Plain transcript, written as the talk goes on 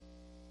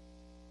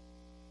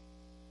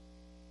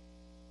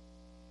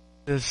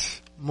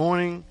this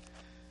morning,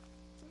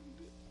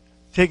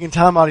 taking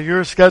time out of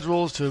your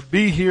schedules to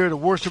be here to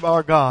worship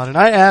our God. And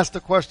I asked the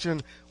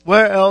question,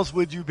 where else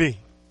would you be?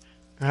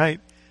 Right?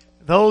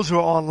 Those who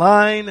are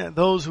online,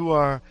 those who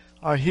are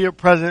here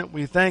present,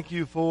 we thank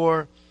you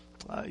for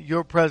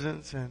your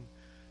presence. And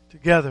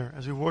together,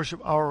 as we worship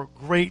our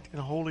great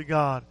and holy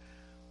God,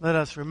 let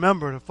us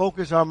remember to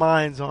focus our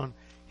minds on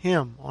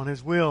Him, on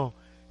His will,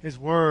 His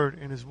word,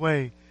 and His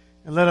way.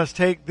 And let us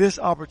take this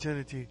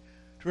opportunity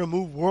to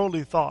remove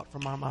worldly thought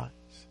from our minds.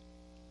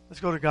 Let's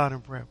go to God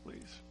in prayer,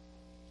 please.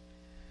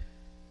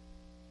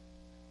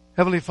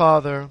 Heavenly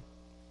Father,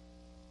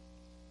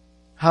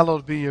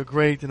 hallowed be your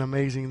great and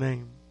amazing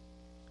name.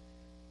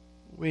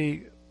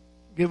 We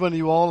give unto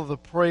you all of the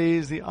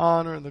praise, the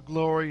honor, and the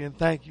glory, and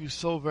thank you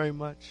so very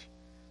much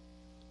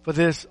for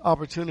this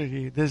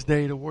opportunity, this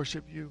day to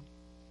worship you.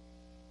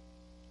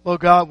 Lord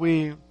God,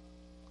 we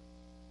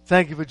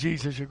thank you for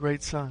Jesus, your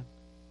great Son,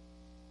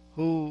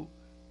 who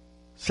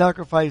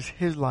sacrificed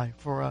His life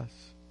for us.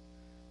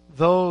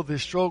 Though the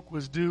stroke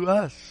was due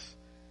us,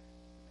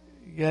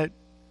 yet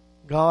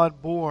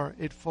God bore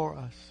it for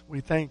us.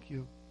 We thank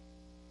you.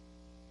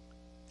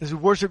 As we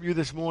worship you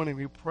this morning,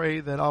 we pray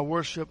that our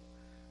worship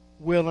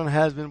will and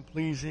has been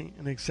pleasing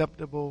and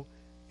acceptable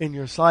in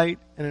your sight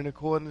and in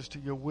accordance to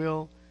your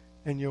will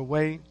and your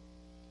way.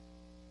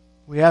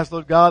 We ask,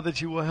 Lord God,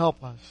 that you will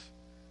help us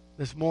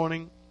this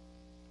morning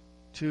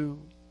to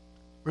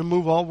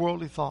remove all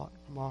worldly thought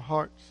from our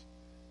hearts.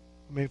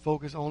 We may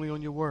focus only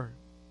on your word,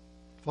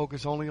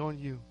 focus only on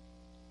you.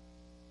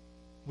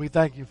 We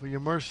thank you for your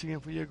mercy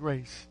and for your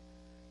grace.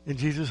 In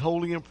Jesus'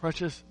 holy and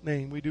precious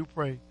name we do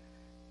pray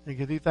and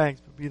give thee thanks,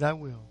 but be thy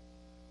will.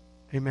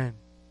 Amen.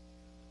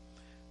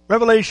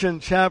 Revelation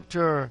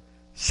chapter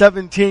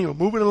 17. We're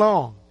moving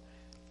along.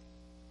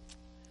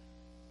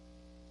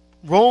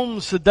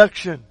 Rome's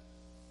seduction.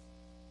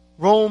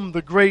 Rome,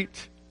 the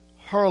great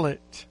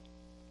harlot.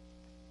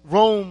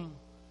 Rome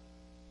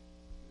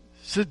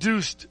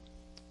seduced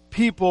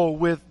people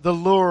with the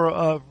lure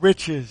of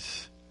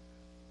riches,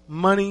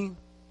 money,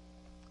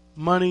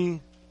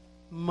 money,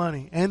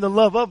 money, and the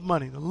love of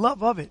money, the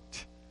love of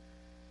it.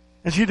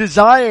 And she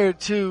desired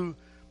to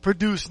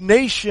produce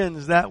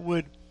nations that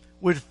would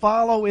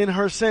follow in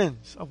her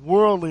sins of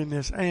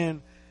worldliness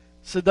and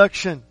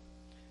seduction.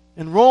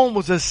 And Rome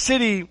was a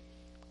city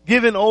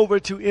given over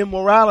to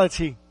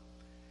immorality,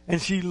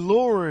 and she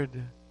lured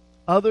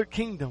other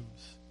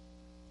kingdoms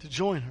to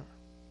join her.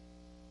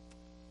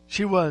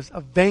 She was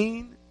a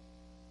vain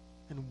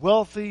and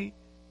wealthy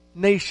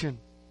nation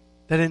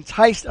that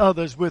enticed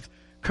others with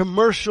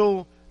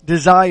commercial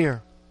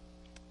desire.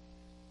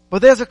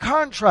 But there's a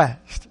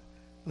contrast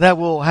that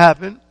will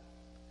happen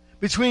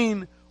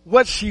between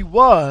what she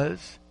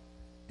was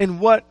and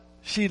what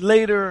she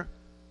later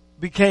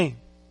became.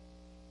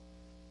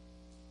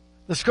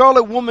 The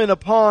scarlet woman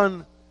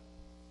upon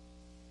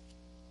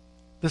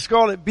the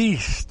scarlet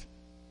beast,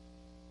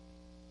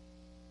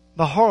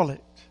 the harlot,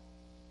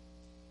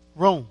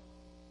 Rome.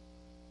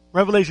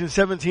 Revelation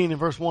 17 and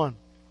verse 1.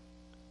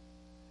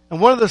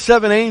 And one of the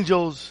seven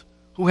angels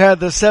who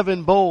had the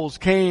seven bowls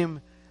came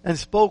and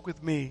spoke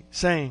with me,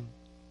 saying,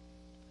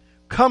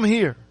 Come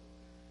here,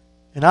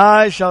 and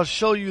I shall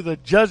show you the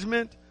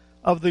judgment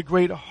of the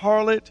great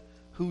harlot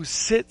who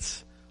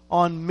sits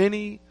on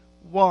many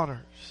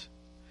waters.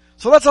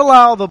 So let's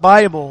allow the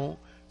Bible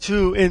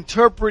to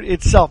interpret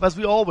itself, as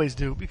we always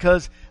do,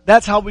 because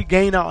that's how we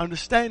gain our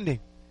understanding.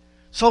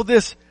 So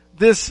this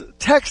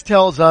text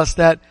tells us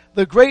that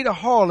the great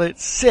harlot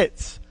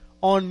sits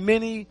on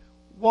many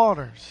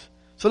waters.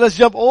 So let's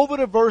jump over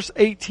to verse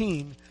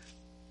 18.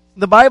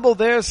 The Bible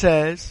there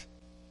says,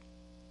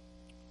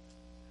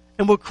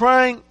 and we're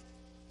crying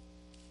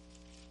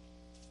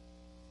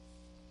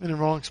in the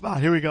wrong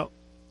spot. Here we go.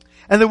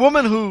 And the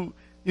woman who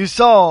you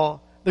saw,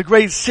 the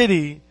great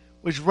city,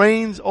 which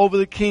reigns over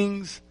the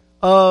kings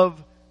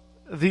of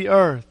the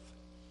earth.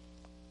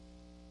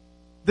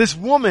 This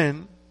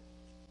woman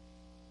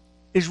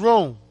is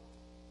Rome.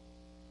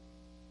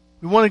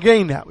 We want to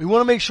gain that. We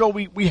want to make sure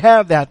we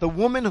have that. The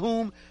woman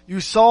whom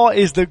you saw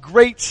is the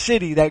great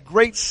city. That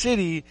great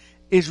city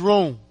is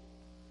Rome.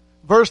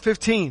 Verse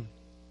 15.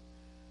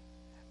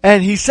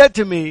 And he said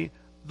to me,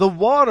 the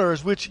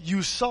waters which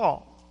you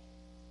saw,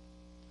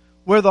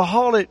 where the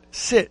harlot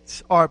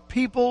sits, are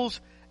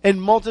peoples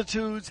and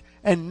multitudes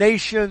and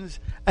nations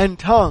and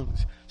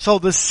tongues. So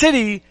the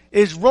city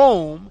is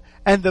Rome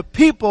and the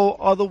people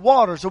are the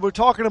waters. So we're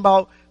talking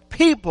about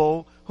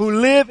people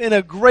who live in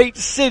a great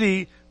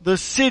city. The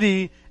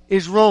city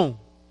is Rome.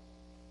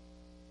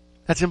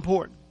 That's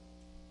important.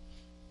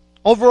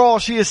 Overall,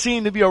 she is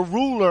seen to be a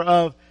ruler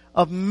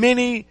of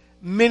many,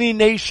 many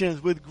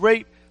nations with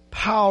great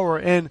power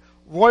and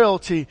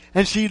royalty.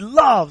 And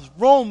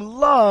Rome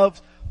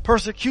loves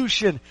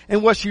persecution.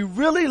 And what she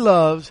really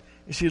loves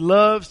is she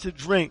loves to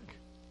drink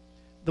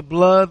the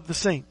blood of the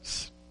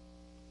saints.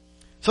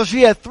 So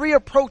she had three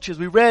approaches.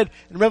 We read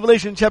in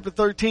Revelation chapter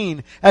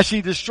 13 as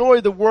she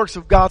destroyed the works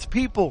of God's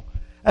people.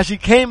 As she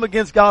came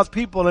against God's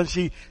people and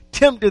she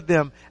tempted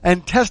them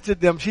and tested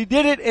them. She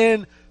did it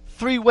in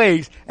three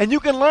ways. And you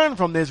can learn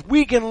from this.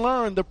 We can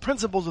learn the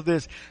principles of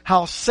this,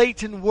 how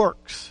Satan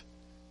works.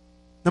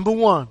 Number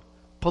one,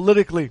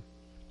 politically.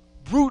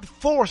 Brute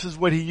force is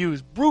what he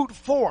used. Brute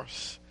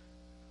force.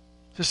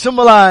 To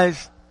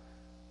symbolize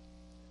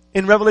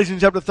in Revelation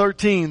chapter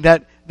 13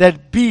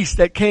 that beast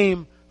that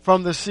came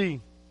from the sea.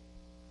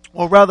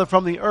 Or rather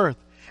from the earth.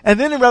 And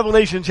then in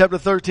Revelation chapter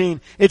 13,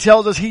 it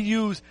tells us he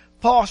used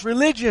false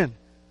religion.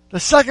 The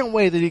second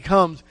way that he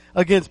comes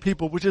against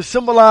people, which is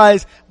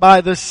symbolized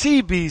by the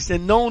sea beast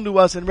and known to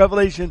us in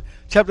Revelation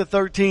chapter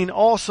 13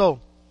 also.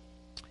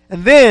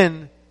 And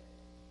then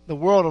the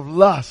world of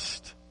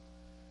lust.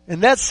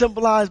 And that's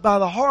symbolized by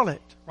the harlot,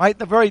 right?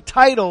 The very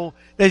title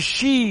that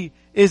she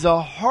is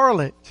a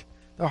harlot.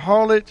 The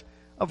harlot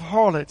of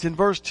harlots. In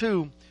verse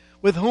 2,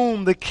 with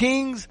whom the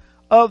kings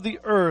of the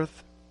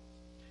earth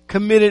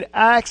committed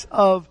acts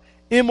of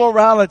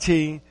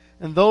immorality,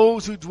 and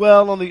those who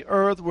dwell on the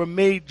earth were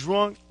made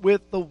drunk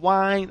with the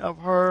wine of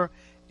her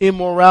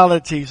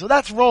immorality. So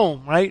that's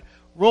Rome, right?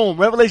 Rome,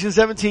 Revelation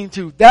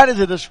 17:2. That is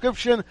a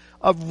description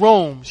of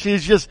Rome. She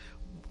is just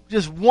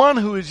one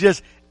who is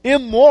just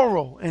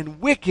immoral and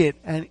wicked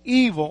and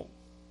evil.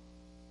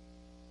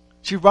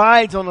 She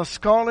rides on a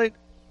scarlet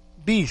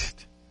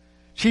beast.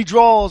 She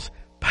draws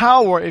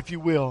power, if you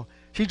will.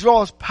 She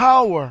draws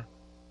power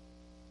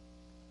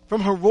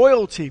from her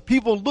royalty.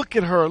 People look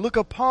at her, look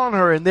upon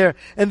her, and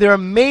they're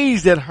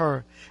amazed at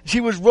her.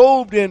 She was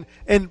robed in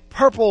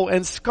purple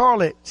and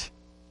scarlet.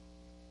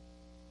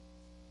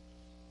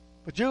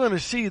 But you're going to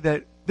see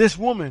that this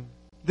woman,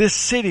 this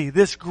city,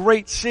 this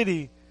great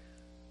city,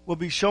 will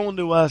be shown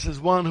to us as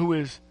one who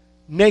is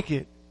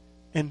naked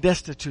and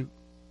destitute.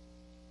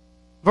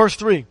 Verse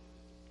 3.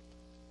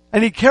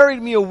 And he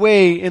carried me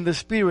away in the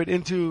spirit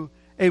into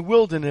a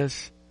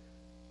wilderness,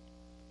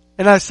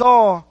 and I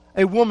saw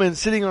a woman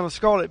sitting on a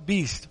scarlet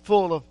beast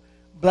full of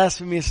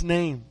blasphemous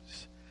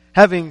names,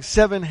 having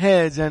 7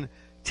 heads and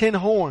 10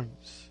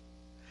 horns.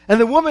 And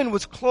the woman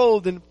was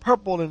clothed in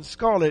purple and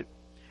scarlet,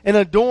 and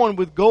adorned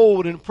with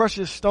gold and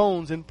precious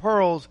stones and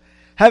pearls,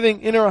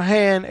 having in her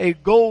hand a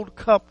gold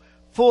cup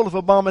full of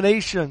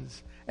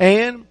abominations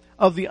and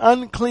of the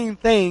unclean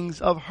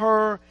things of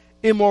her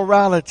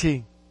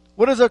immorality.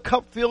 What is her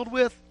cup filled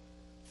with?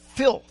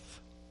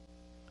 Filth.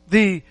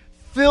 The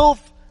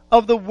filth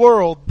of the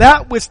world,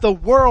 that which the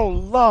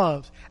world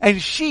loves.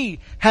 And she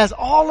has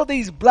all of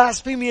these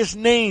blasphemous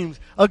names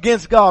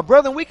against God.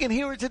 Brethren, we can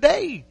hear it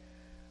today.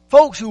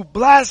 Folks who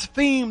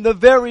blaspheme the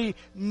very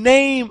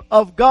name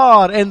of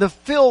God and the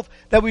filth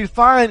that we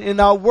find in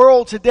our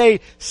world today.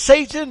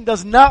 Satan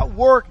does not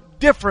work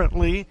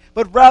differently,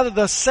 but rather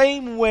the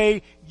same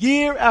way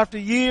year after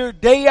year,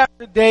 day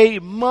after day,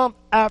 month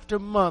after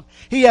month.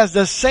 He has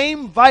the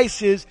same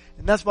vices,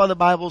 and that's why the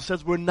Bible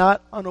says we're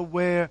not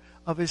unaware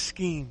of his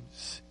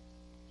schemes.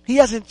 He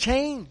hasn't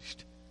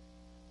changed,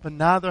 but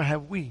neither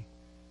have we.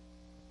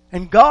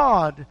 And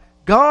God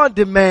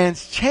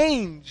demands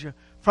change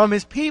from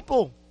his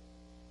people.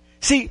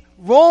 See,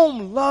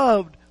 Rome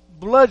loved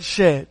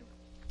bloodshed.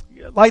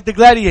 Like the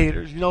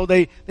gladiators,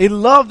 they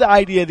loved the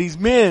idea of these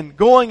men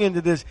going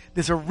into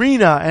this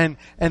arena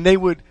and they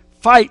would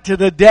fight to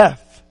the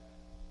death.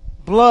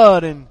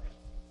 Blood and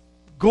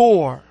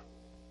gore.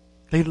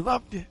 They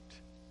loved it.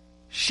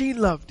 She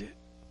loved it.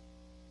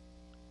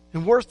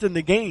 And worse than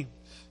the games,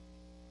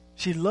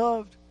 she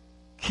loved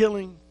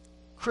killing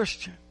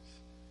Christians.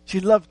 She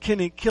loved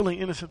killing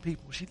innocent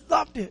people. She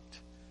loved it.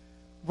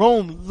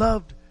 Rome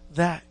loved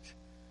that.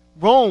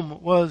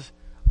 Rome was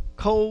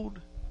cold.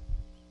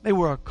 They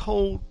were a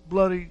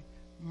cold-blooded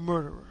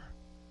murderer.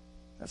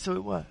 That's who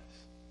it was.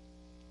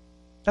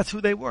 That's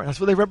who they were. That's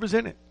what they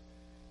represented.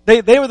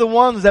 They were the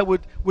ones that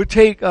would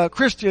take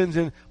Christians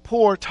and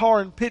pour tar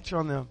and pitch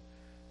on them,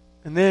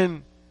 and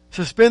then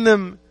suspend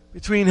them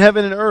between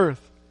heaven and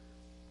earth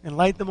and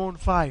light them on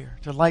fire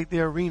to light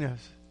their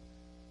arenas.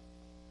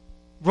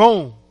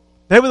 Rome,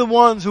 they were the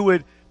ones who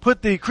would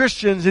put the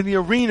Christians in the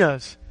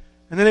arenas,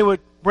 and then they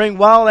would bring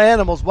wild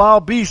animals,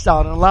 wild beasts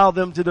out and allow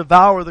them to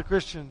devour the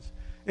Christians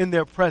in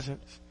their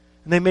presence.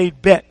 And they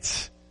made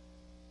bets.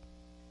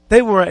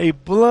 They were a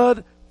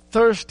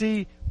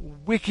bloodthirsty,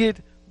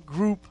 wicked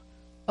group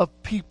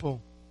of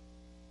people.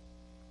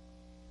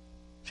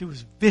 She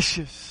was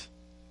vicious,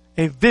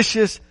 a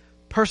vicious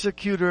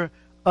persecutor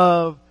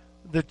of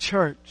the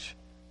church.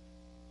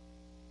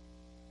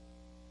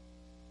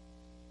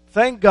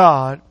 Thank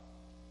God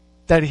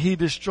that he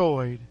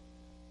destroyed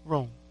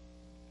Rome.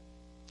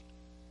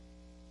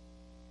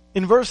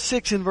 In verse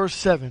 6 and verse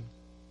 7,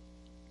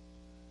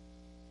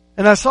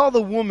 and I saw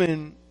the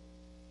woman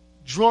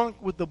drunk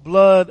with the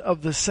blood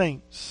of the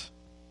saints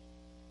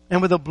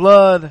and with the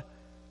blood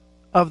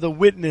of the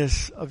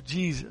witness of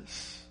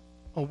Jesus,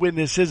 or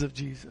witnesses of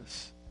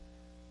Jesus.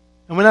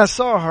 And when I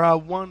saw her, I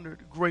wondered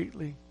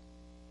greatly.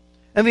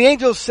 And the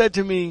angel said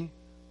to me,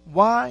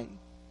 why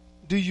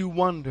do you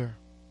wonder?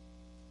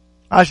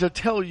 I shall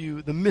tell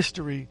you the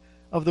mystery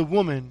of the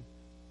woman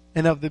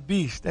and of the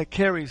beast that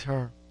carries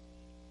her,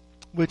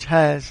 which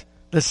has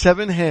the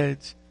 7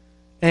 heads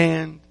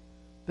and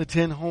the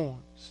 10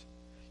 horns.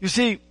 You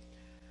see,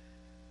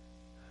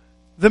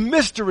 the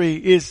mystery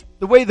is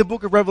the way the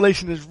book of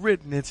Revelation is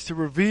written. It's to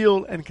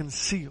reveal and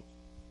conceal.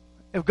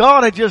 If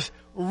God had just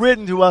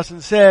written to us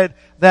and said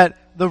that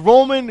the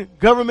Roman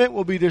government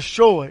will be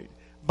destroyed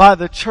by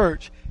the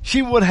church,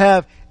 she would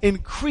have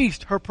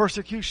increased her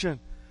persecution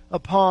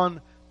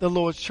upon the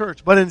Lord's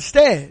church. But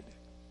instead,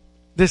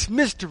 this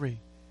mystery,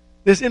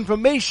 this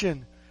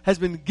information has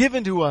been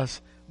given to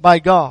us by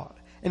God.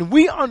 And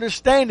we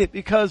understand it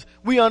because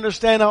we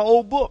understand our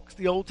old books,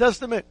 the Old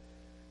Testament.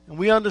 And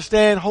we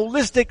understand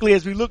holistically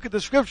as we look at the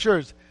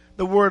scriptures,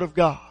 the Word of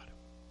God.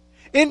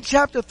 In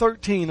chapter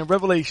 13 of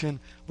Revelation,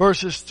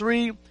 verses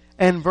 3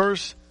 and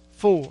verse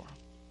 4,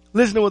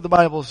 listen to what the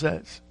Bible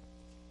says.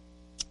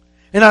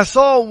 And I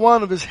saw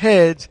one of his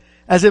heads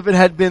as if it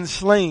had been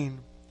slain,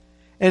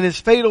 and his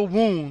fatal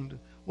wound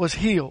was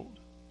healed.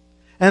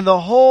 And the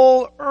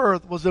whole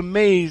earth was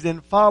amazed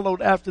and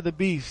followed after the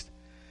beast.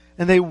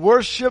 And they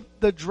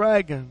worshiped the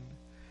dragon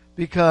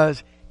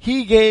because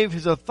he gave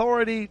his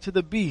authority to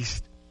the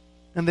beast.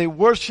 And they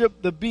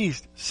worshiped the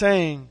beast,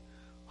 saying,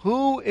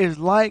 who is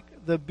like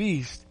the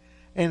beast,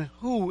 and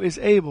who is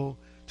able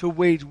to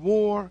wage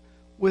war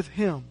with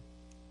him?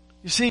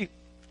 You see,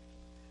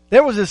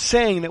 there was a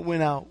saying that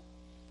went out,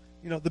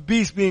 the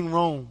beast being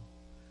Rome,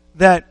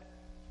 that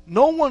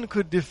no one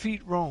could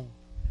defeat Rome.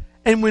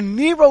 And when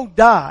Nero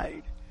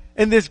died,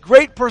 and this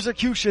great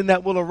persecution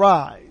that will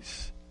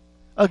arise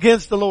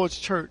against the Lord's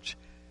church,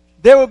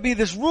 there would be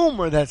this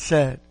rumor that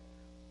said,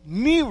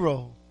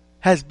 Nero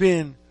has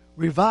been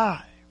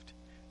revived.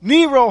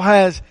 Nero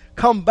has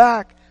come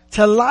back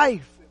to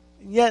life.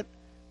 And yet,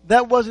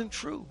 that wasn't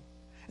true.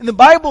 And the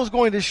Bible is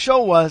going to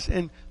show us,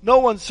 in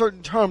no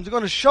uncertain terms, it's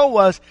going to show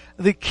us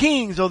the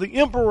kings or the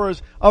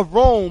emperors of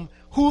Rome,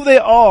 who they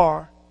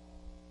are,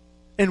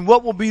 and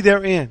what will be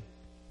their end.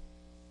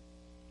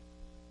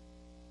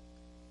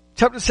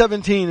 Chapter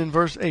 17 and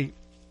verse 8.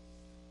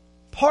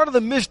 Part of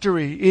the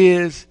mystery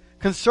is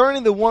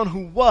concerning the one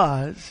who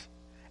was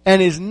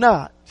and is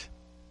not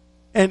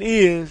and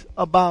is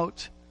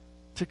about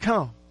to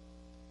come.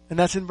 And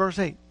that's in verse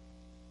 8.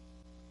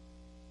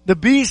 The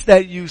beast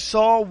that you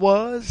saw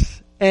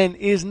was and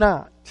is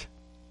not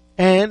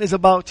and is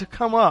about to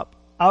come up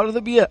out of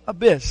the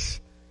abyss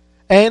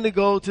and to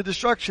go to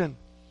destruction.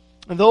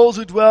 And those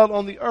who dwell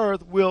on the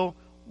earth will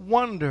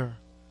wonder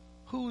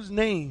whose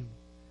name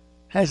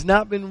has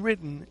not been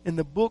written in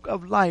the book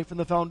of life in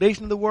the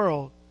foundation of the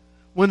world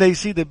when they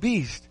see the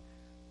beast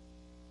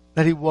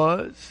that he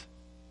was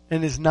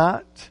and is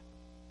not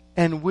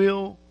and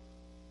will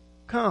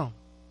come.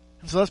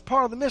 And so that's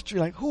part of the mystery.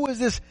 Like, who is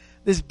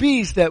this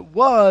beast that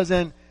was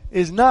and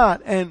is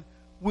not and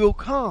will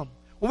come?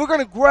 Well, we're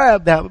going to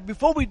grab that. But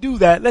before we do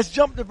that, let's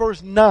jump to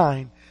verse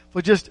 9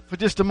 for just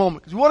a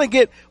moment. Because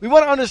we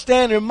want to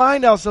understand and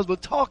remind ourselves we're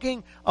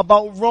talking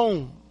about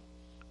Rome.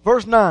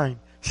 Verse 9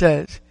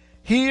 says,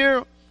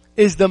 here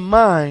is the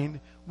mind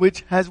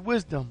which has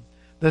wisdom.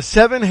 The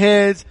 7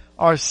 heads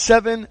are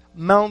 7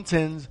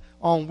 mountains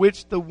on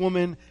which the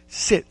woman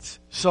sits.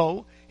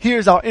 So,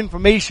 here's our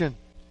information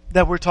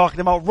that we're talking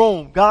about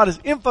Rome. God is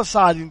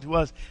emphasizing to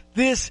us,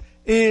 this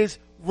is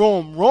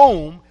Rome.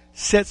 Rome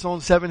sits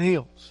on 7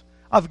 hills.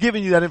 I've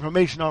given you that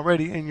information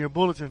already in your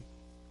bulletin.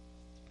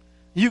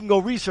 You can go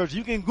research,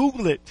 you can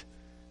Google it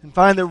and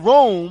find that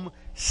Rome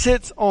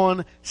sits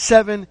on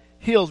 7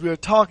 hills. We are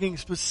talking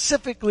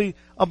specifically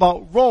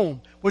about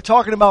Rome. We're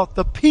talking about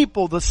the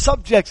people, the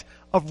subjects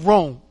of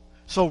Rome.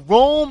 So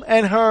Rome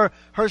and her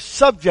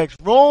subjects,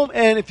 Rome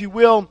and, if you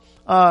will,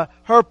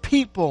 her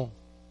people.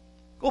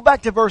 Go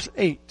back to verse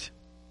 8.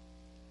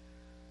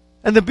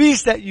 And the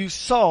beast that you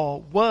saw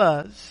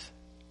was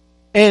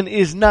and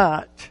is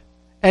not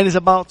and is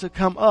about to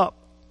come up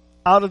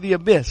out of the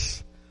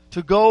abyss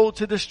to go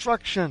to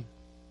destruction.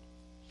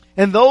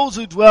 And those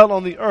who dwell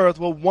on the earth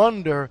will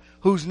wonder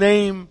whose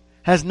name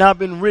has not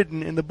been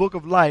written in the book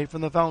of life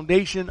from the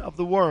foundation of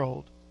the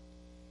world,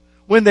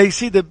 when they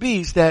see the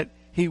beast that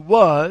he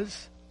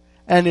was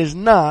and is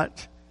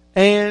not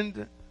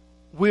and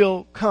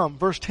will come.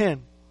 Verse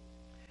 10.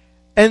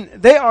 And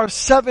they are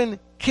 7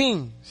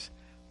 kings.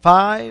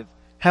 5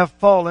 have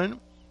fallen.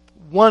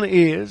 1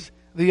 is.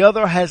 The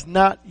other has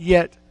not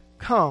yet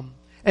come.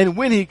 And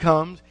when he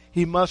comes,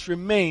 he must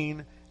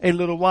remain a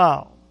little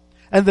while.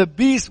 And the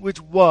beast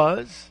which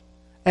was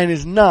and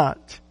is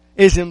not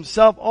is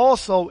himself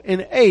also an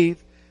 8th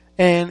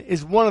and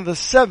is one of the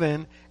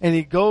 7, and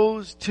he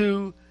goes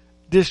to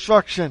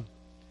destruction.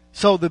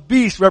 So the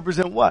beast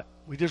represent what?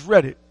 We just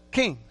read it.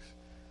 Kings.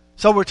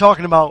 So we're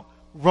talking about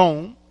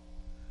Rome,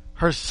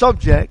 her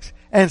subjects,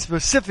 and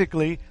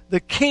specifically the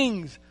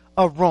kings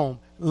of Rome.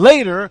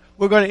 Later,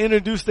 we're going to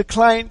introduce the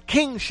client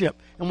kingship,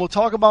 and we'll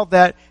talk about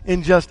that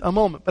in just a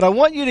moment. But I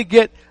want you to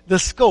get the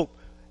scope.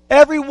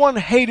 Everyone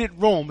hated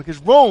Rome because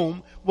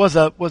Rome was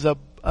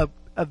a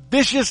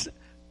vicious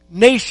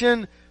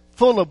nation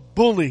full of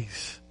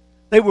bullies.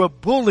 They were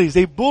bullies.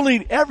 They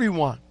bullied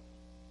everyone.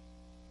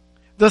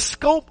 The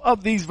scope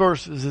of these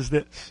verses is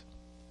this.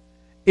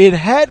 It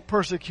had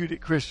persecuted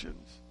Christians.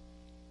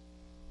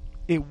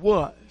 It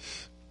was.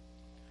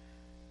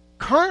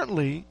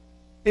 Currently,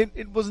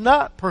 it was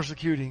not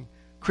persecuting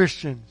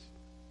Christians.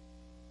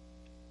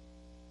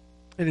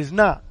 It is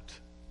not.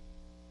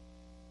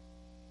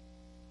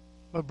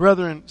 But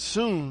brethren,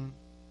 soon,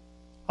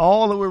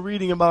 all that we're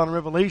reading about in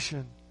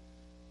Revelation,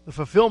 the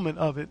fulfillment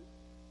of it,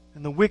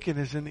 and the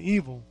wickedness and the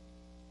evil,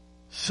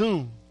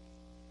 soon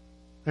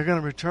they're going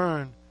to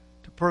return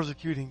to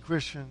persecuting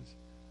Christians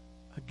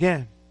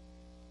again.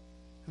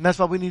 And that's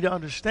why we need to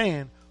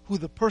understand who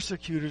the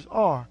persecutors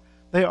are.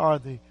 They are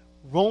the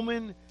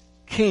Roman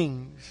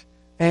kings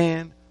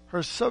and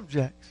her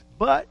subjects.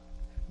 But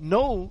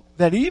know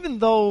that even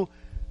though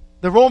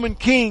the Roman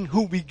king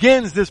who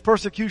begins this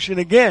persecution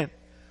again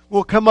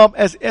will come up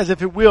as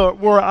if it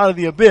were out of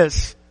the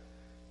abyss,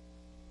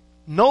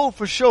 know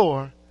for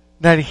sure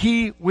that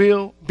he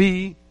will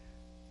be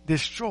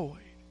destroyed.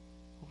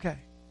 Okay.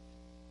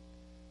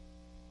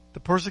 The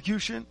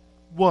persecution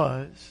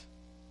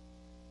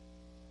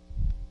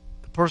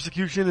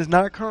is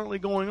not currently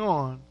going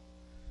on.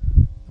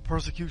 The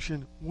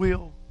persecution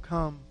will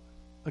come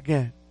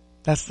again.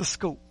 That's the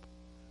scope.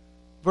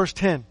 Verse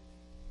 10.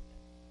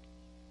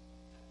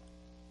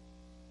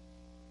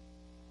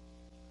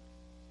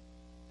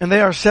 And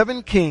there are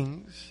 7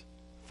 kings,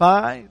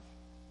 5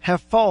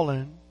 have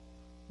fallen,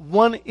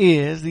 1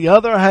 is, the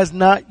other has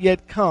not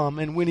yet come,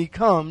 and when he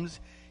comes,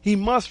 he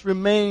must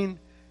remain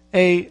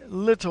a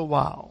little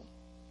while.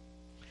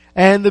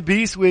 And the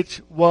beast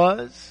which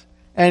was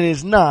and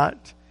is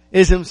not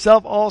is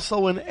himself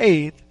also an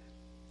 8th,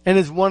 and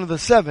is one of the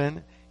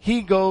 7.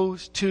 He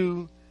goes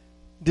to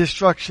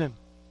destruction.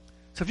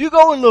 So if you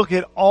go and look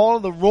at all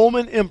the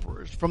Roman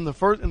emperors from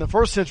in the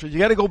first century, you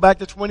got to go back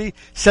to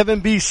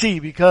 27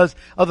 BC because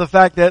of the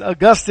fact that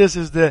Augustus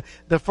is the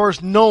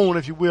first known,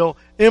 if you will,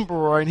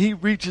 emperor, and he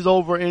reaches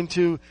over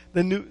into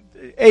the new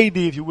AD,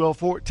 if you will,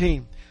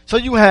 14. So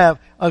you have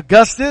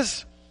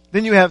Augustus,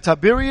 then you have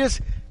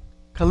Tiberius,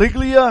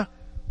 Caligula,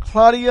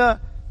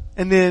 Claudia,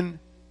 and then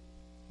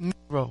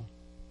Nero.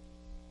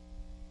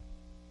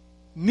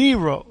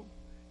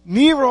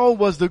 Nero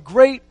was the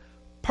great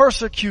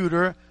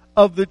persecutor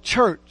of the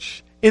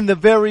church in the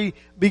very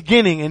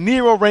beginning. And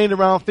Nero reigned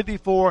around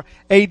 54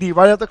 AD,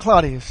 right after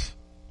Claudius.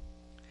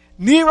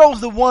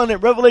 Nero's the one that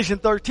Revelation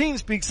 13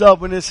 speaks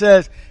of when it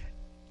says,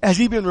 has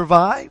he been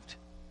revived?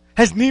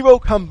 Has Nero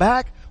come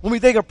back? When we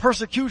think of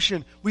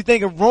persecution, we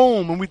think of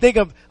Rome. When we think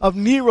of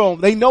Nero,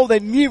 they know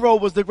that Nero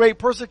was the great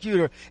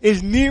persecutor.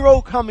 Is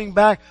Nero coming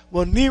back?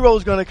 Well,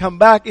 Nero's going to come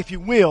back, if you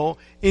will,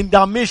 in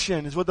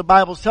Domitian, is what the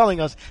Bible's telling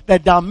us.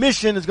 That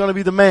Domitian is going to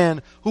be the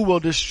man who will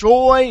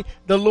destroy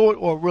the Lord,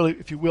 or really,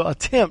 if you will,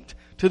 attempt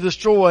to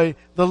destroy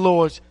the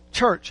Lord's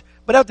church.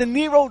 But after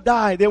Nero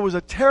died, there was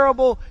a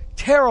terrible,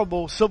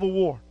 terrible civil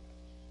war.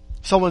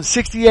 So in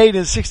 68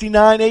 and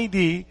 69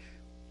 AD,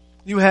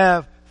 you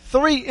have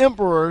 3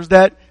 emperors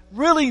that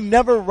really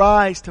never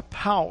rise to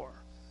power.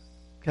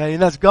 Okay,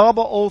 and that's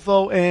Galba,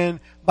 Otho, and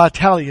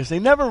Vitellius. They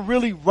never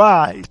really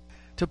rise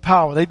to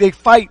power. They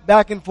fight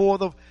back and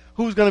forth of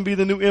who's going to be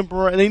the new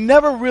emperor, and they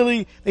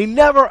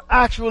never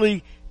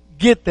actually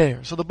get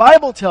there. So the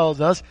Bible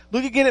tells us,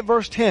 look again at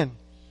verse 10.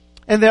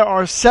 And there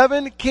are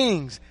 7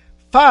 kings,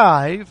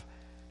 5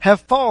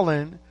 have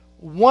fallen,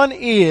 1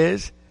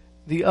 is,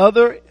 the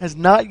other has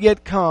not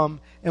yet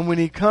come, and when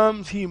he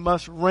comes, he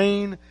must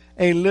reign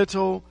a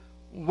little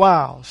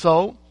while.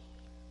 So,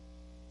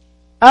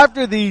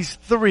 after these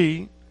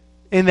 3,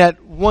 in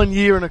that 1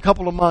 year and a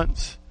couple of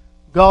months,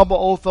 Galba,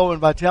 Otho,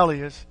 and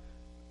Vitellius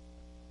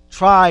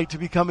tried to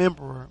become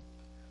emperor.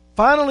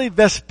 Finally,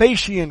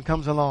 Vespasian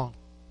comes along.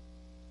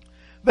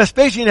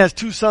 Vespasian has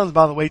 2 sons,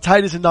 by the way,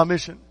 Titus and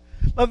Domitian.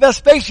 But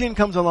Vespasian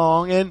comes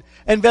along, and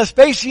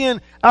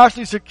Vespasian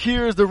actually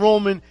secures the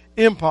Roman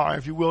Empire,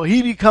 if you will.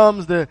 He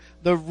becomes the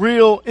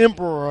real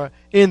emperor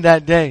in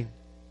that day.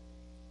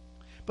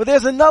 But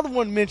there's another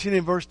one mentioned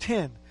in verse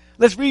 10.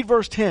 Let's read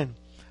verse 10.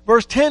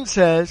 Verse 10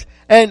 says,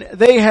 and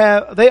they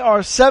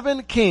are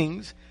 7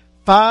 kings,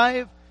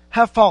 5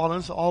 have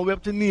fallen, so all the way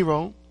up to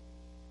Nero.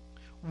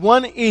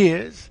 1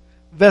 is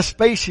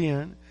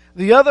Vespasian,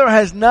 the other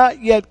has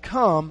not yet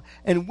come,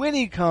 and when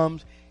he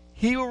comes,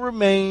 he will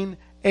remain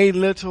a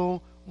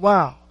little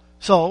while.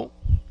 So,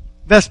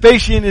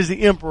 Vespasian is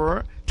the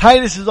emperor.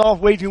 Titus is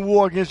off waging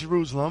war against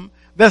Jerusalem.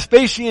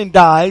 Vespasian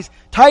dies.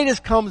 Titus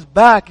comes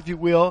back, if you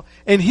will,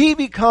 and he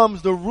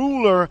becomes the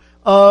ruler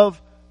of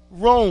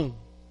Rome.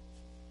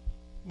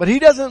 But he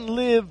doesn't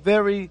live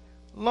very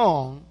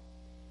long.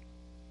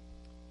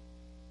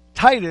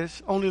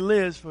 Titus only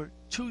lives for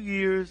 2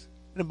 years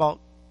and about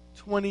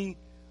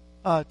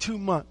 22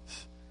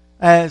 months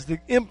as the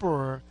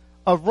emperor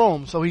of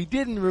Rome. So he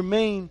didn't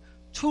remain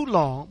too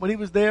long, but he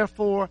was there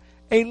for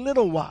a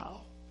little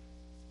while.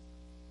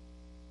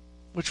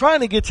 We're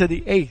trying to get to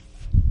the 8th.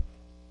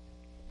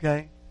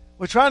 Okay?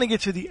 We're trying to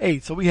get to the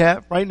 8th.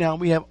 So right now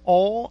we have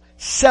all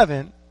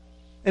 7,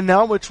 and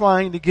now we're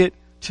trying to get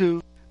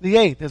to the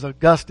 8th. There's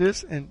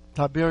Augustus and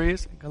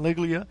Tiberius and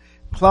Caligula,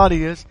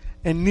 Claudius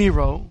and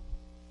Nero.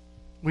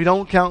 We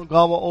don't count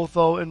Galba,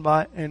 Otho, and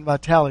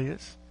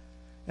Vitellius.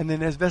 And then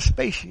there's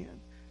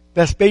Vespasian.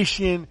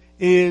 Vespasian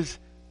is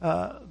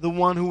the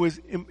one who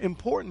is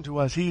important to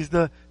us. He's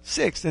the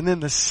 6th. And then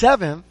the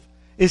 7th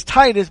is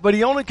Titus, but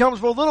he only comes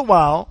for a little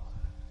while.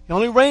 He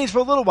only reigns for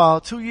a little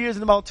while, 2 years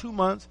and about 2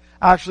 months,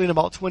 actually in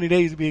about 20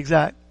 days to be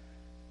exact.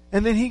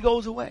 And then he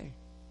goes away.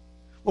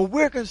 What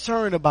we're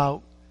concerned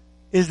about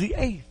is the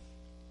 8th.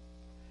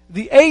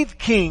 The 8th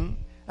king,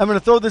 I'm going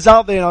to throw this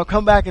out there and I'll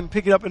come back and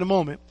pick it up in a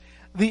moment.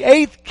 The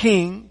 8th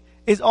king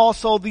is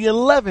also the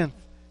 11th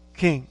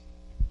king.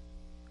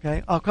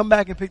 Okay, I'll come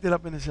back and pick that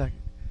up in a second.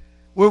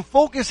 We're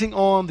focusing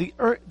on the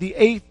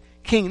 8th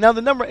king. Now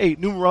the number 8,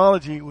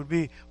 numerology would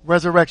be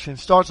resurrection.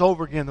 Starts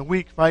over again the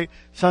week, right?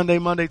 Sunday,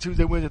 Monday,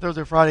 Tuesday, Wednesday,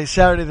 Thursday, Friday,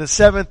 Saturday, the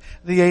 7th,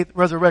 the 8th,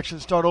 resurrection,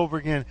 start over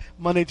again.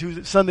 Monday,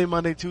 Tuesday, Sunday,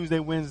 Monday, Tuesday,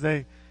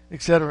 Wednesday,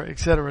 etc.,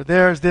 etc.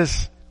 There's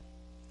this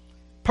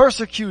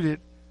persecuted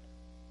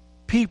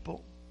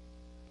people.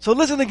 So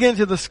listen again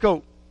to the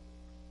scope.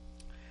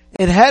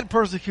 It had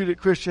persecuted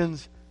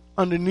Christians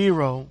under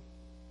Nero.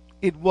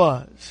 It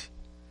was.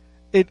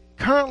 It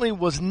currently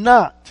was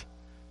not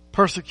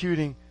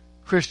persecuting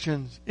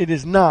Christians. It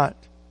is not.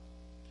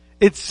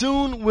 It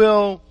soon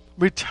will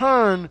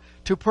return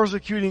to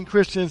persecuting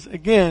Christians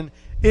again.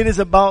 It is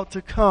about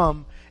to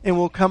come and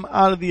will come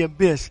out of the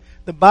abyss.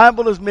 The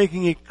Bible is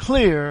making it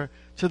clear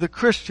to the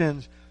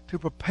Christians to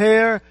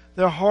prepare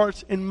their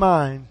hearts and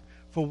minds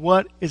for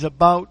what is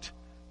about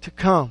to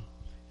come.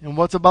 And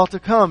what's about to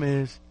come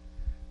is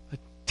a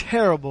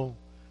terrible,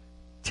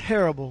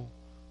 terrible,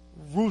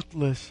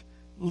 ruthless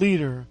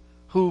leader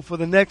who for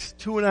the next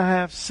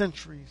 2.5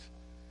 centuries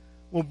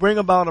will bring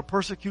about a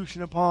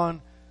persecution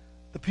upon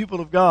the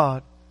people of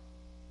God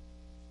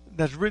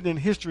that's written in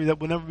history that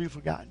will never be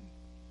forgotten.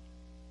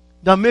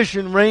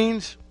 Domitian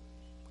reigns,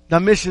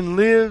 Domitian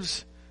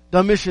lives,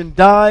 Domitian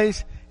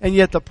dies, and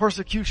yet the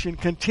persecution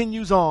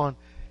continues on.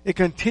 It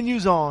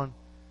continues on,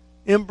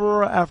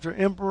 emperor after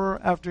emperor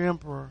after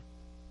emperor,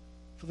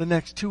 for the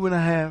next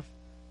 2.5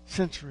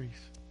 centuries.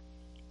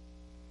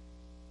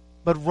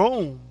 But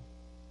Rome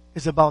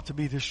is about to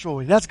be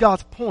destroyed. That's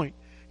God's point.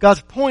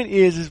 God's point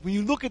is when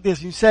you look at this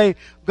and you say,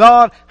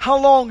 God,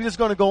 how long is this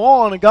going to go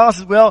on? And God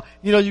says, well,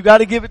 you got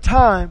to give it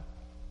time.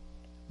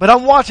 But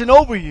I'm watching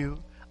over you.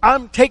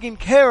 I'm taking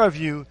care of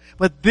you.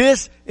 But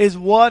this is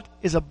what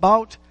is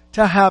about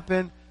to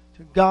happen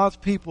to God's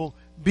people.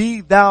 Be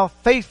thou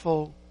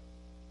faithful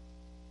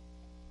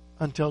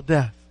until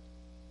death.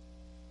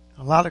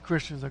 A lot of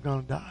Christians are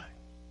going to die.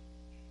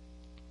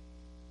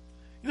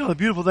 The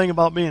beautiful thing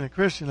about being a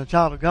Christian, a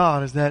child of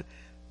God, is that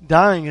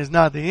dying is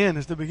not the end,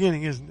 it's the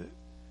beginning, isn't it?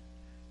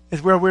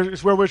 It's where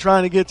we're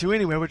trying to get to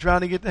anyway. We're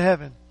trying to get to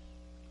heaven.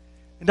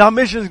 And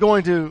Domitian is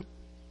going to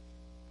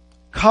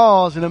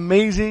cause an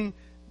amazing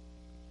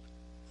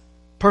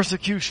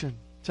persecution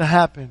to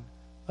happen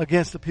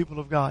against the people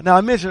of God. Now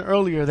I mentioned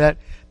earlier that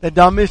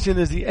Domitian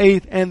is the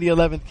 8th and the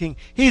 11th king.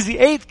 He's the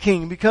 8th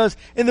king because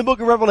in the book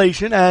of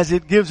Revelation, as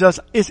it gives us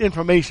its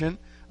information,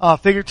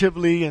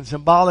 figuratively and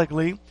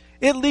symbolically,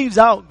 it leaves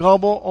out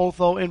Galba,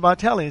 Otho, and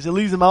Vitellius. It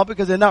leaves them out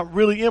because they're not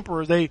really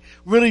emperors. They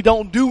really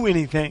don't do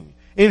anything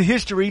in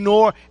history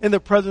nor in the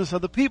presence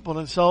of the people.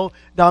 And so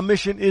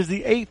Domitian is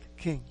the 8th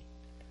king.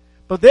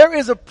 But there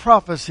is a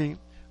prophecy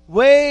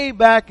way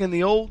back in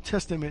the Old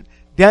Testament,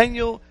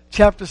 Daniel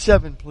chapter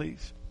 7,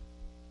 please,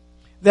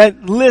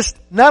 that lists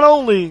not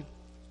only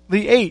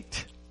the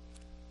 8,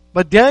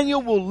 but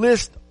Daniel will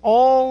list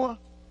all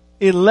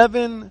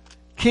 11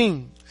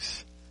 kings.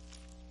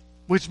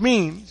 Which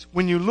means,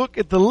 when you look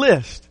at the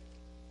list,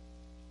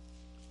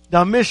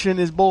 Domitian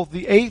is both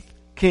the 8th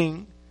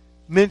king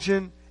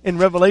mentioned in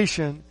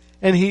Revelation,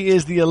 and he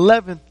is the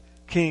 11th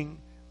king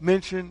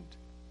mentioned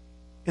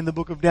in the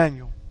book of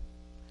Daniel.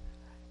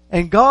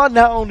 And God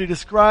not only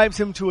describes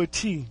him to a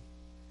T,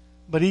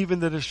 but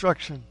even the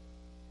destruction.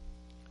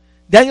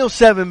 Daniel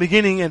 7,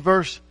 beginning at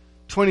verse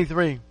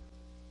 23.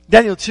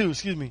 Daniel 2,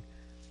 excuse me.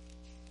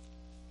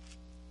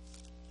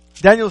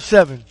 Daniel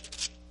 7.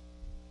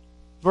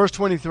 Verse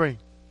 23.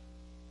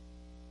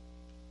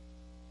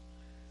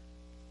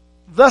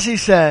 Thus he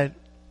said,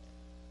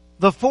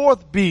 the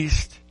 4th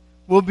beast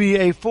will be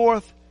a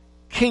 4th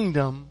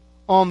kingdom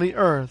on the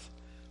earth,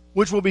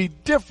 which will be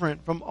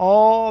different from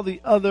all the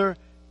other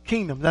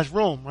kingdoms. That's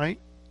Rome, right?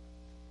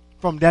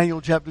 From Daniel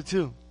chapter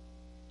 2.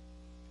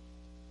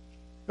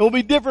 It will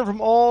be different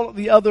from all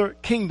the other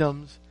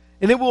kingdoms,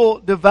 and it will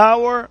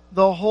devour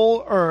the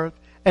whole earth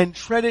and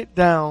tread it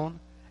down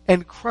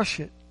and crush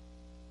it.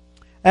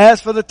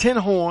 As for the 10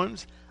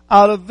 horns,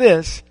 out of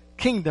this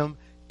kingdom,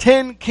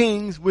 10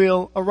 kings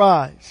will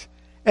arise.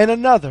 And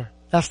another,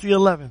 that's the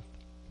 11th,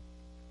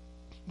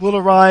 will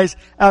arise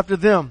after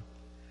them.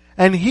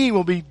 And he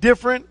will be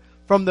different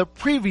from the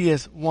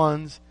previous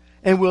ones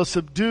and will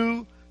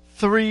subdue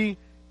 3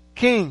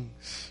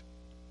 kings.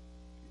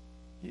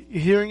 You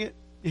hearing it?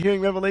 You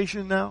hearing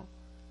Revelation now?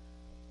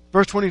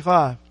 Verse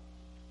 25.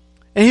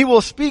 And he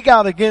will speak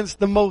out against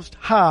the Most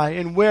High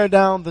and wear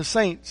down the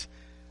saints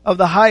of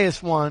the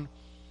Highest One.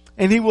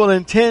 And he will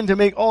intend to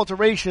make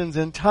alterations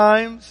in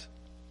times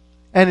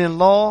and in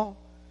law,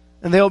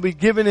 and they will be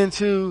given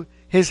into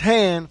his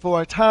hand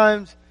for a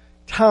time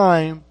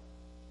and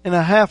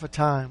a half a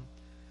time,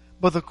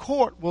 but the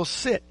court will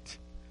sit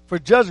for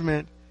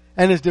judgment,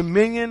 and his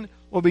dominion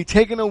will be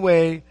taken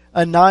away,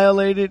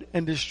 annihilated,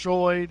 and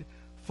destroyed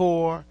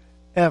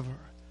forever.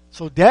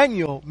 So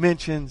Daniel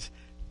mentions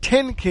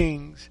 10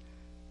 kings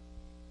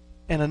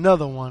and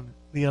another one,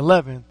 the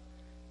 11th.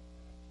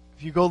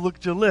 If you go look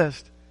at your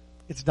list,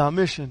 it's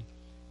Domitian,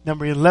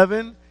 number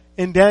 11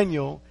 in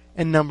Daniel,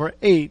 and number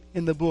 8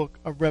 in the book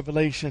of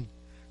Revelation.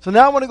 So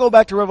now I want to go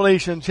back to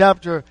Revelation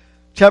chapter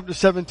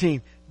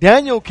 17.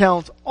 Daniel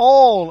counts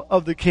all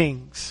of the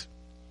kings.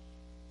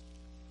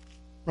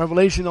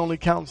 Revelation only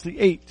counts the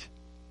 8.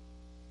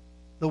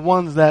 The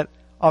ones that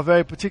are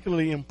very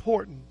particularly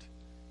important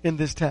in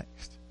this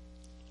text.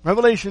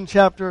 Revelation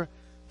chapter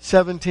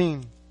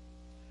 17.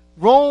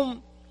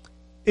 Rome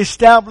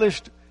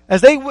established,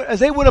 as they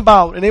went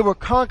about and they were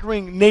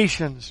conquering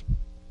nations,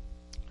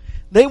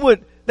 they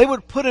would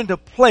put into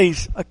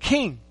place a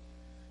king.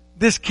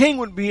 This king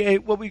would be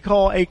what we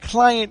call a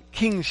client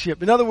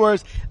kingship. In other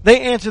words,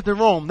 they answered to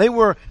Rome. They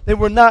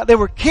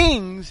were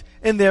kings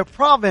in their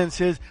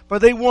provinces,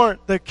 but they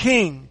weren't the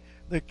king.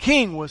 The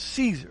king was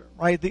Caesar,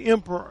 right? The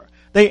emperor.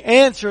 They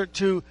answered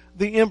to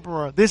the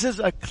emperor. This is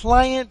a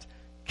client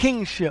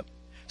kingship.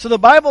 So the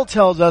Bible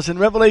tells us in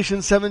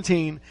Revelation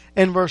 17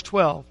 and verse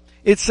 12,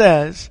 it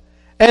says,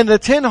 "And the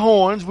 10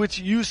 horns which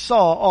you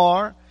saw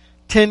are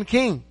 10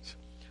 kings,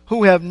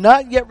 who have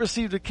not yet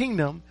received a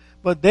kingdom,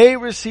 but they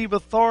receive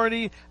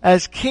authority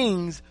as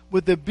kings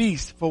with the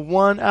beast for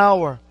 1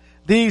 hour.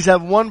 These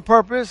have one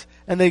purpose,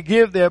 and they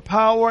give their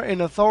power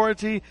and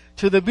authority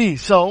to the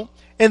beast." So,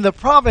 in the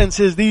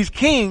provinces, these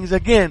kings,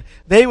 again,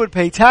 they would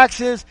pay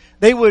taxes.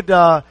 They would,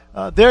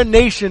 their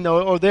nation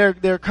or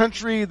their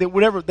country,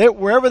 wherever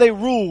they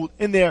ruled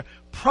in their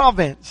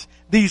province,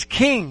 these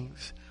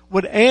kings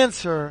would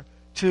answer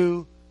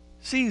to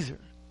Caesar,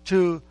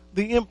 to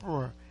the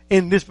emperor.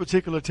 In this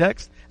particular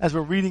text, as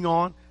we're reading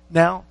on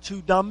now,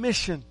 to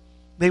Domitian.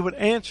 They would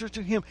answer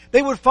to him.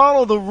 They would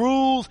follow the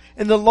rules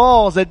and the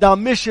laws that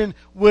Domitian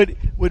would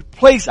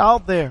place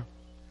out there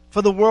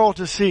for the world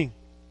to see.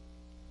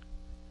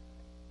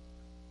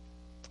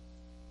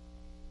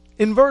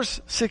 In verse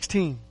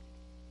 16,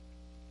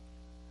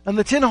 "And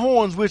the 10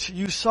 horns which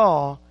you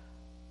saw,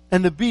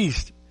 and the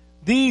beast,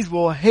 these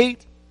will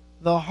hate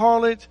the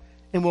harlot,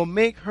 and will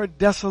make her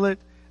desolate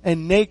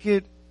and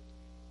naked,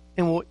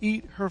 and will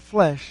eat her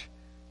flesh,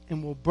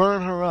 and will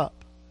burn her up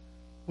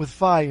with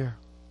fire.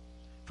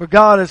 For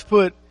God has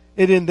put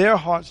it in their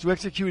hearts to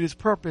execute his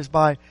purpose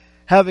by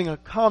having a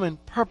common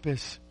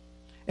purpose,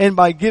 and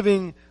by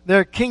giving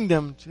their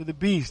kingdom to the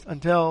beast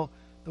until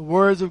the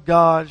words of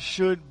God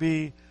should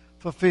be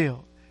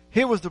fulfilled."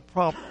 Here was the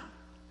problem.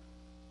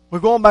 We're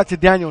going back to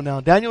Daniel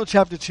now. Daniel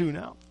chapter 2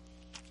 now.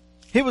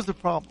 Here was the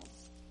problem.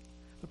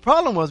 The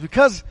problem was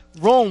because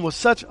Rome was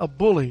such a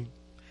bully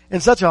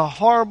and such a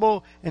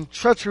horrible and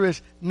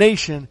treacherous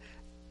nation,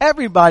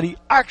 everybody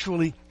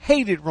actually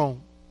hated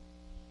Rome.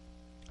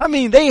 I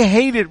mean, they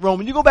hated Rome.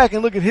 When you go back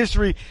and look at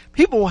history,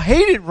 people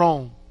hated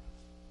Rome.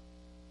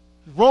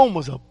 Rome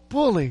was a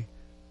bully.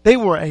 They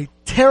were a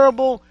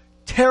terrible,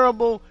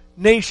 terrible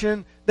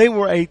nation. They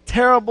were a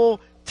terrible,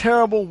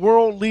 terrible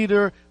world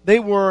leader. They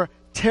were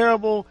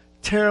terrible,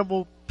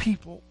 terrible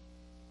people.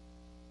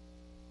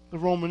 The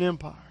Roman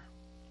Empire.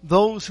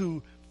 Those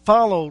who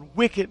followed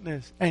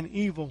wickedness and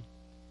evil.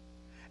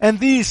 And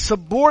these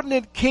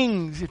subordinate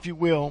kings, if you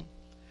will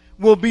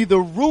be the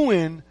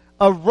ruin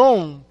of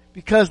Rome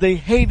because they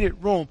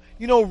hated Rome.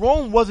 You know,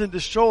 Rome wasn't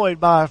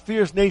destroyed by a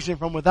fierce nation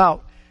from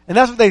without. And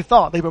that's what they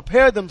thought. They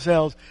prepared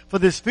themselves for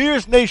this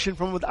fierce nation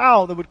from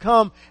without that would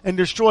come and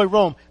destroy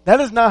Rome. That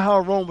is not how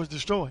Rome was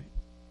destroyed.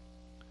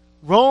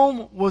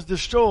 Rome was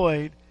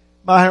destroyed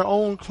by her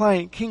own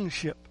client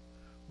kingship.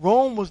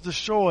 Rome was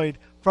destroyed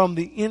from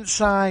the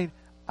inside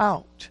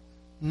out,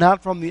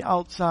 not from the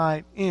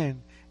outside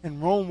in.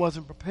 And Rome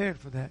wasn't prepared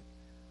for that.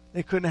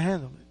 They couldn't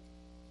handle it.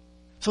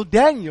 So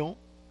Daniel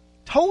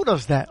told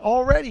us that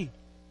already.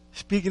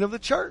 Speaking of the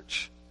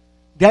church,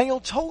 Daniel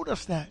told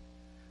us that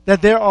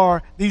there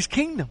are these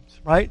kingdoms,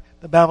 right?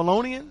 The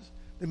Babylonians,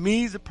 the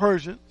Medes, the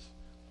Persians.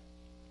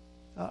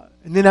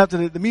 And then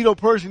after the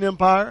Medo-Persian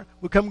Empire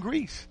would come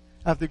Greece.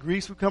 After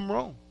Greece would come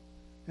Rome.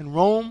 And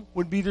Rome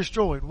would be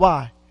destroyed.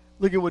 Why?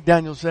 Look at what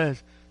Daniel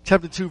says.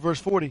 Chapter 2, verse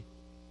 40.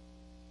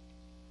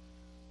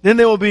 "Then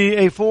there will be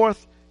a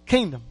fourth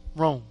kingdom,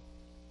 Rome,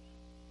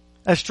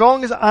 as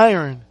strong as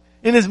iron,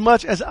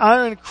 inasmuch as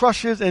iron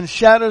crushes and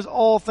shatters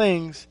all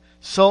things,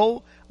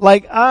 so,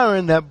 like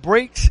iron that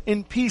breaks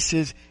in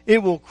pieces,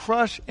 it will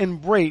crush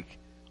and break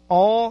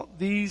all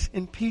these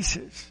in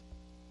pieces.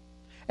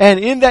 And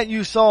in that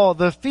you saw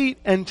the feet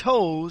and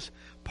toes,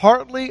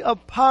 partly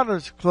of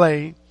potter's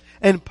clay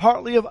and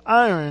partly of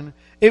iron,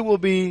 it will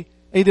be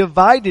a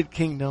divided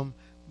kingdom,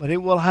 but it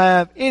will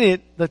have in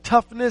it the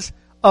toughness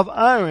of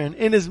iron,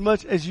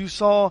 inasmuch as you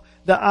saw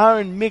the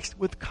iron mixed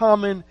with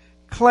common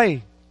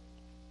clay.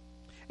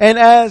 And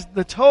as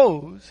the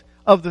toes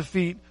of the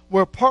feet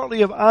were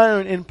partly of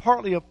iron and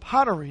partly of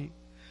pottery,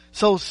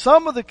 so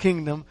some of the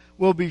kingdom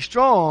will be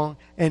strong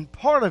and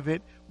part of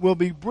it will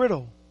be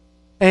brittle.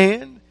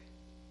 And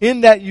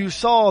In that you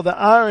saw the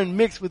iron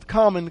mixed with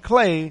common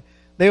clay,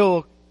 they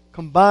will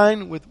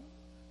combine with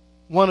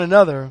one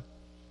another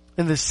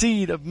in the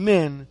seed of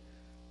men,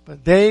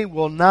 but they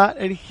will not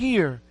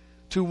adhere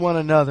to one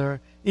another,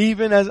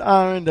 even as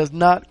iron does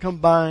not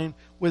combine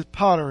with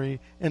pottery.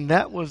 And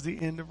that was the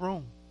end of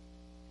Rome.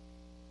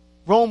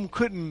 Rome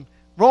couldn't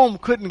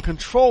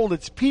control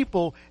its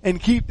people and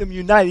keep them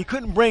united. He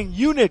couldn't bring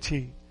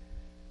unity.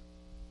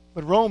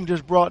 But Rome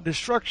just brought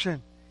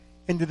destruction.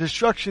 And the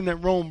destruction that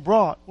Rome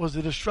brought was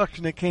the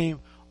destruction that came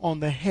on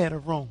the head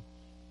of Rome.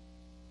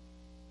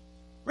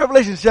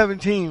 Revelation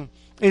 17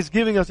 is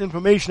giving us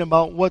information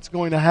about what's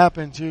going to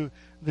happen to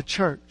the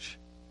church.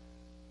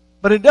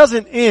 But it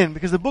doesn't end,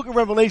 because the book of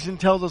Revelation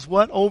tells us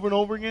what over and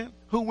over again?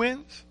 Who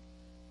wins?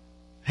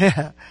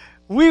 Yeah.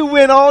 We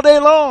win all day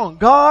long.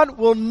 God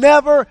will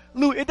never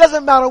lose. It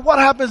doesn't matter what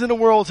happens in the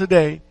world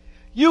today.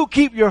 You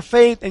keep your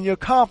faith and your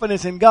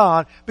confidence in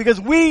God, because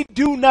we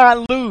do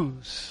not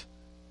lose.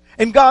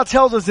 And God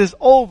tells us this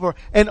over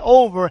and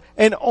over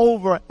and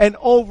over and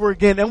over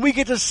again. And we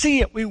get to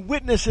see it. We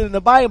witness it in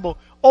the Bible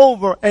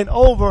over and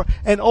over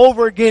and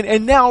over again.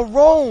 And now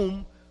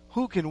Rome,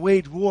 who can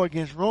wage war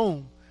against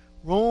Rome?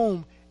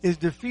 Rome is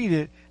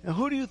defeated. And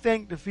who do you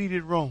think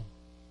defeated Rome?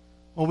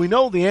 Well, we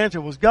know the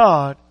answer was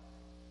God.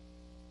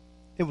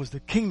 It was the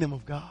kingdom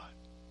of God.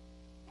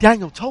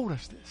 Daniel told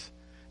us this.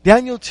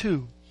 Daniel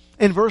 2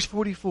 in verse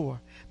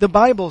 44. The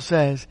Bible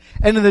says,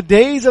 and in the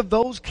days of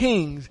those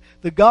kings,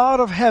 the God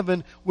of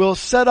heaven will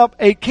set up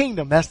a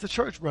kingdom. That's the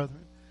church,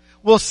 brethren.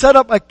 Will set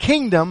up a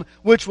kingdom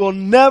which will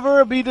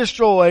never be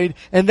destroyed,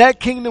 and that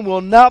kingdom will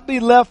not be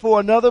left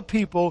for another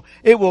people.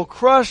 It will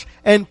crush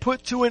and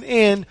put to an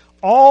end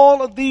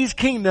all of these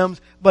kingdoms,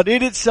 but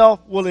it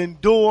itself will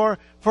endure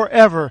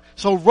forever.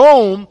 So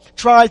Rome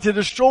tried to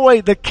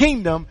destroy the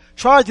kingdom,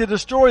 tried to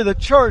destroy the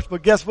church,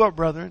 but guess what,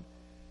 brethren?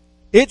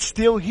 It's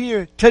still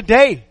here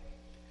today.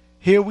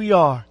 Here we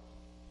are.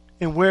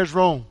 And where's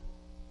Rome?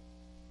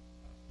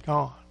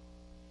 Gone.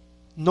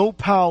 No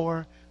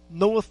power,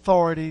 no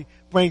authority,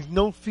 brings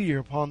no fear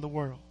upon the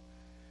world.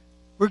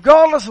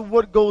 Regardless of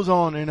what goes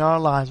on in our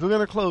lives, we're going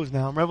to close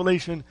now.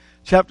 Revelation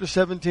chapter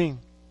 17.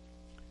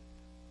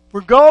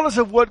 Regardless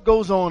of what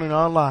goes on in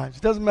our lives,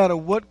 it doesn't matter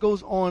what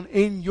goes on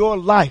in your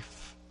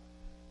life,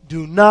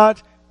 do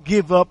not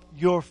give up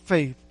your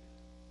faith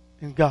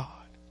in God,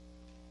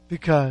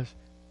 because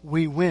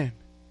we win.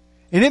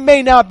 And it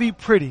may not be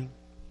pretty.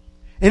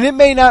 And it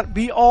may not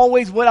be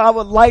always what I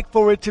would like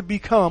for it to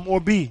become or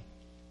be.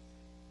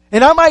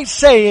 And I might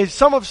say, as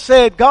some have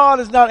said, God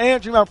is not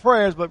answering our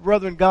prayers, but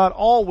brethren, God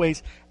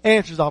always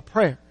answers our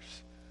prayers.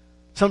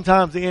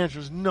 Sometimes the answer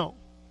is no.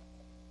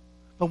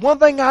 But one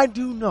thing I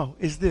do know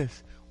is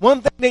this.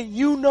 One thing that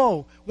you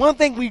know, one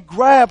thing we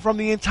grab from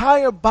the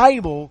entire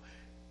Bible,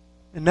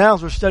 and now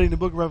as we're studying the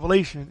book of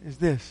Revelation, is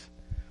this.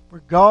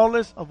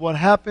 Regardless of what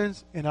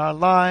happens in our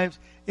lives,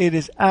 it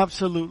is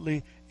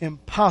absolutely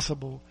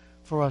impossible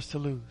for us to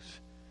lose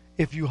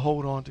if you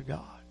hold on to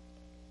God.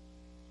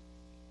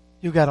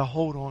 You got to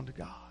hold on to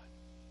God.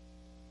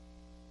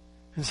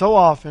 And so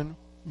often,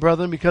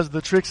 brethren, because of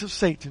the tricks of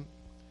Satan,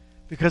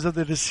 because of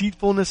the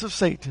deceitfulness of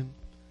Satan,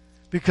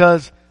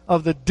 because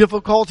of the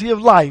difficulty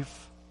of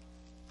life,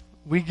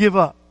 we give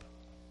up.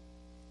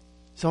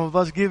 Some of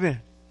us give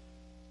in.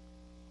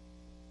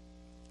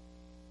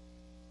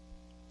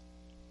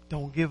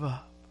 Don't give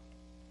up.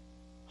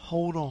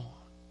 Hold on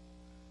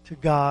to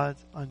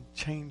God's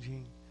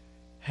unchanging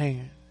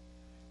hand.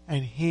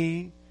 And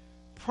He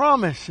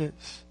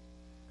promises,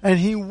 and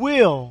He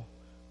will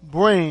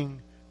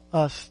bring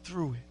us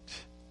through it.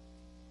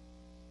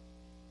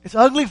 It's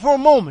ugly for a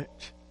moment.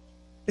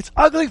 It's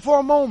ugly for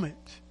a moment.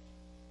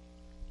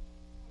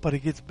 But it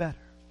gets better.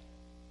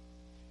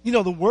 You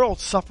know, the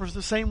world suffers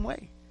the same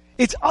way.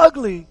 It's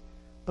ugly,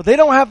 but they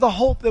don't have the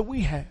hope that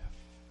we have.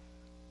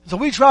 So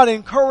we try to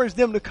encourage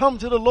them to come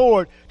to the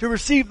Lord to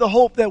receive the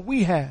hope that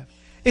we have.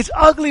 It's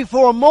ugly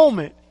for a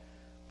moment,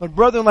 but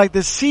brethren, like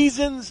the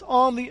seasons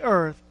on the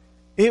earth,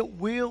 it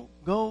will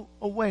go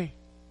away.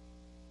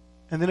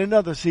 And then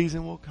another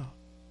season will come.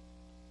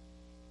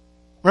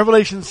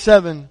 Revelation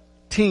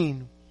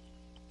 17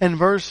 and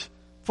verse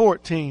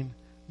 14,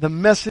 the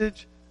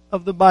Message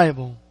of the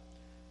Bible.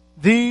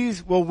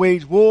 These will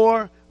wage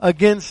war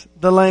against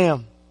the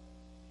Lamb,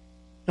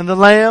 and the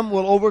Lamb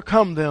will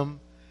overcome them,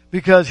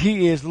 because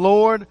He is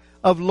Lord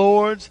of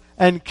lords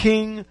and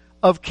King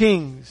of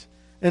kings.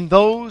 And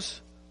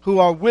those who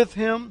are with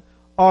Him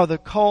are the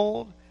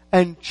called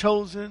and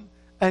chosen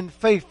and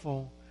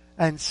faithful.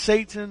 And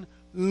Satan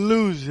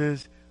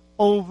loses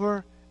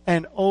over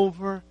and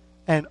over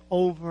and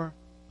over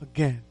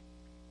again.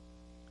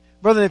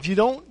 Brother, if you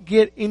don't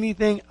get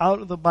anything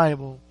out of the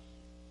Bible,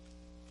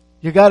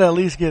 you got to at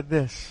least get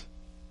this.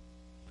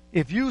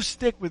 If you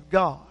stick with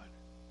God,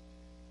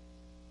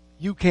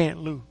 you can't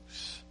lose.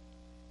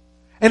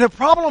 And the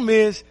problem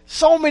is,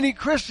 so many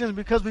Christians,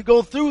 because we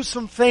go through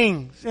some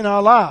things in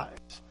our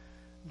lives,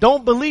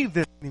 don't believe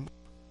this anymore.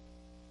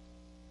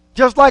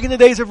 Just like in the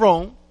days of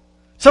Rome,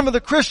 some of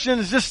the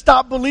Christians just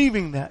stopped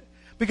believing that.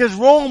 Because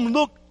Rome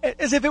looked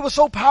as if it was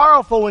so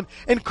powerful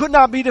and could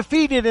not be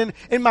defeated.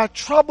 And my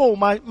trouble,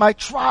 my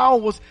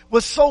trial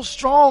was so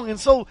strong and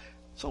so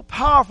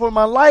powerful in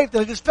my life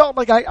that I just felt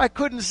like I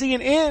couldn't see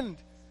an end.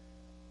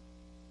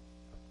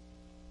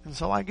 And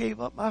so I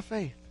gave up my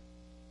faith.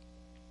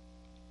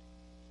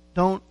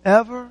 Don't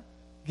ever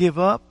give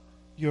up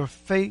your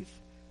faith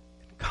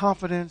and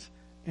confidence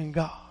in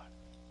God.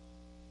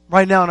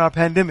 Right now in our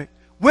pandemic,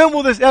 when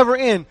will this ever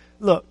end?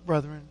 Look,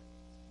 brethren,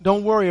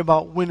 don't worry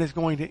about when it's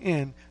going to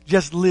end.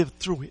 Just live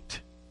through it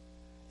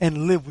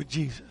and live with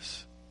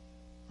Jesus.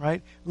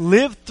 Right?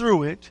 Live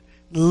through it,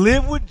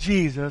 live with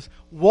Jesus,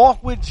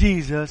 walk with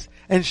Jesus,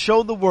 and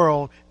show the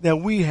world that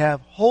we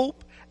have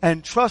hope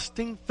and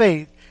trusting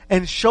faith,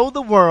 and show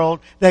the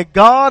world that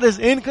God is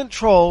in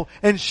control,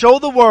 and show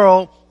the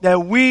world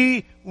that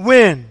we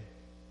win.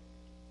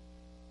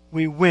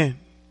 We win.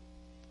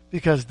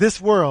 Because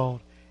this world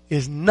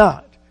is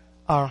not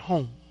our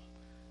home.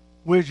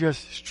 We're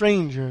just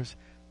strangers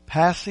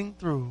passing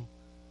through,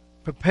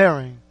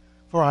 preparing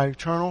for our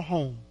eternal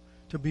home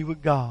to be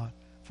with God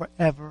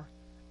forever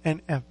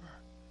and ever.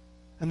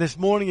 And this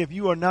morning, if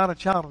you are not a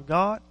child of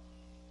God,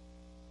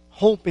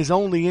 hope is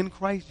only in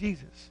Christ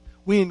Jesus.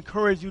 We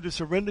encourage you to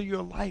surrender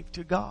your life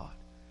to God,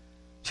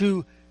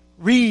 to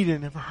read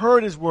and have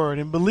heard His Word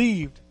and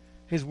believed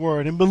His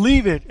Word and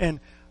believe it and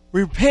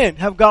repent,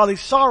 have godly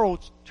sorrow,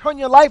 turn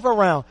your life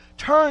around,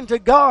 turn to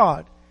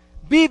God,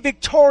 be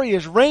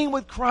victorious, reign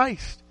with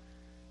Christ.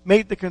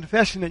 Make the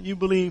confession that you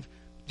believe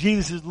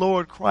Jesus is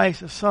Lord,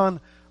 Christ, the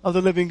Son of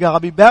the living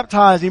God. Be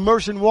baptized,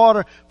 immersed in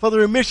water for the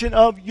remission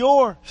of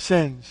your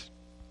sins.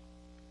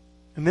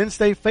 And then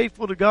stay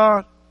faithful to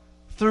God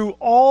through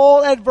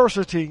all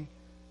adversity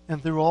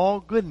and through all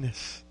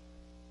goodness.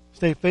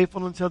 Stay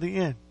faithful until the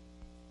end.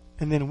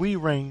 And then we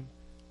reign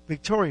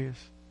victorious.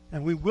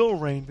 And we will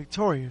reign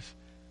victorious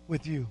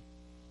with you.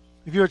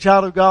 If you're a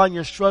child of God and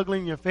you're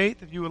struggling in your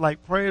faith, if you would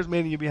like prayers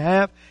made on your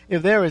behalf,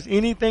 if there is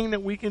anything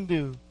that we can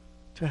do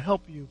to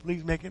help you,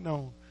 please make it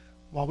known.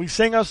 While we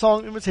sing our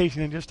song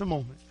invitation in just a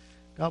moment.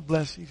 God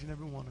bless each and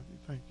every one of you.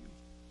 Thank you.